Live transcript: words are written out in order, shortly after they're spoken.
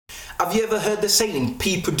Have you ever heard the saying,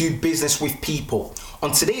 people do business with people?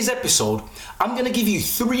 On today's episode, I'm going to give you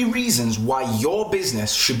 3 reasons why your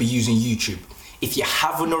business should be using YouTube. If you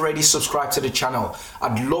haven't already subscribed to the channel,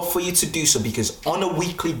 I'd love for you to do so, because on a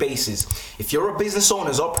weekly basis, if you're a business owner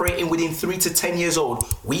operating within 3 to 10 years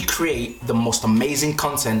old, we create the most amazing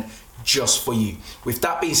content just for you. With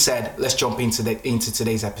that being said, let's jump into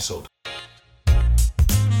today's episode.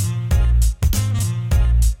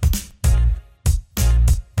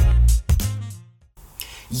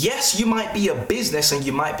 Yes, you might be a business and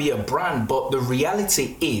you might be a brand, but the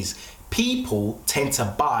reality is people tend to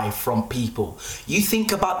buy from people. You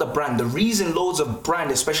think about the brand. The reason loads of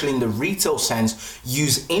brands, especially in the retail sense,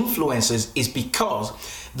 use influencers is because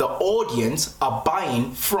the audience are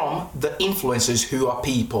buying from the influencers who are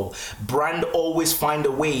people. Brand always find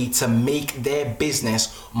a way to make their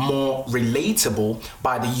business more relatable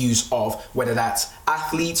by the use of, whether that's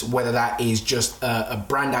athletes, whether that is just a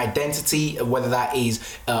brand identity, whether that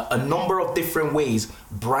is a number of different ways.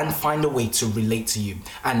 Brand find a way to relate to you,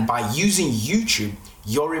 and by using YouTube,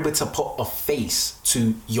 you're able to put a face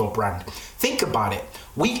to your brand. Think about it.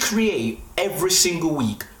 We create every single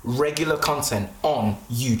week regular content on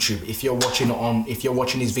YouTube. If you're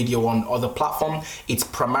watching this video on other platform, it's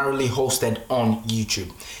primarily hosted on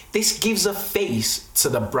YouTube. This gives a face to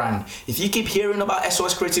the brand. If you keep hearing about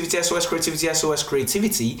SOS Creativity, SOS Creativity, SOS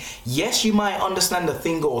Creativity, yes, you might understand a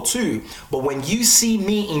thing or two, but when you see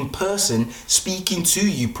me in person speaking to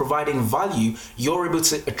you, providing value, you're able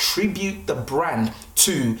to attribute the brand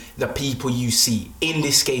to the people you see, in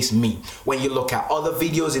this case me. When you look at other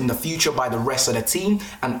videos in the future by the rest of the team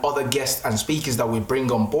and other guests and speakers that we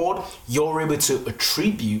bring on board, you're able to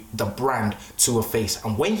attribute the brand to a face,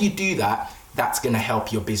 and when you do that, that's going to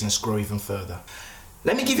help your business grow even further.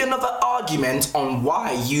 Let me give you another argument on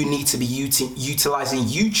why you need to be utilizing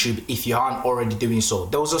YouTube if you aren't already doing so.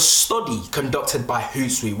 There was a study conducted by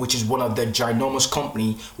Hootsuite, which is one of the ginormous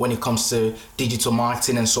company when it comes to digital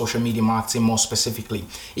marketing and social media marketing more specifically.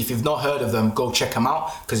 If you've not heard of them, go check them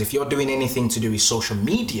out, because if you're doing anything to do with social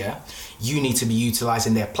media, you need to be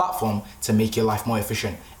utilizing their platform to make your life more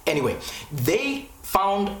efficient. Anyway, they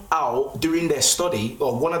found out during their study,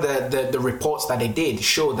 or one of the reports that they did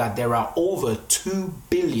showed that there are over 2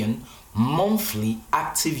 billion monthly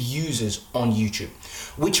active users on YouTube,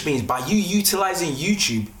 which means by you utilizing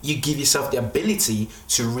YouTube, you give yourself the ability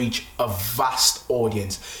to reach a vast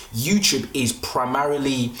audience. YouTube is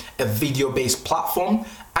primarily a video-based platform,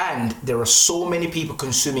 and there are so many people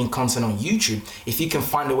consuming content on YouTube. If you can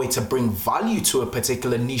find a way to bring value to a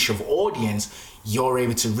particular niche of audience, you're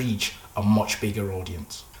able to reach a much bigger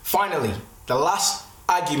audience. Finally, the last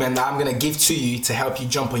argument that I'm going to give to you to help you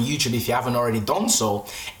jump on YouTube if you haven't already done so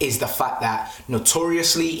is the fact that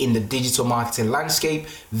notoriously in the digital marketing landscape,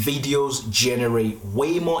 videos generate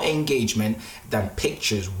way more engagement than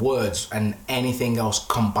pictures, words, and anything else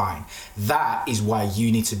combined. That is why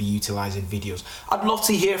you need to be utilizing videos. I'd love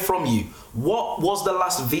to hear from you. What was the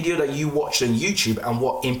last video that you watched on YouTube, and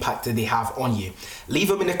what impact did they have on you? Leave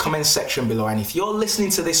them in the comment section below. And if you're listening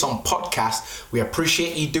to this on podcast, we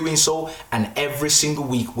appreciate you doing so. And every single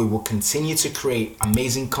week, we will continue to create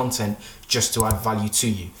amazing content just to add value to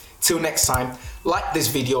you. Till next time, like this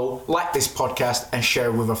video, like this podcast, and share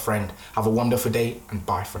it with a friend. Have a wonderful day, and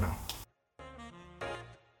bye for now.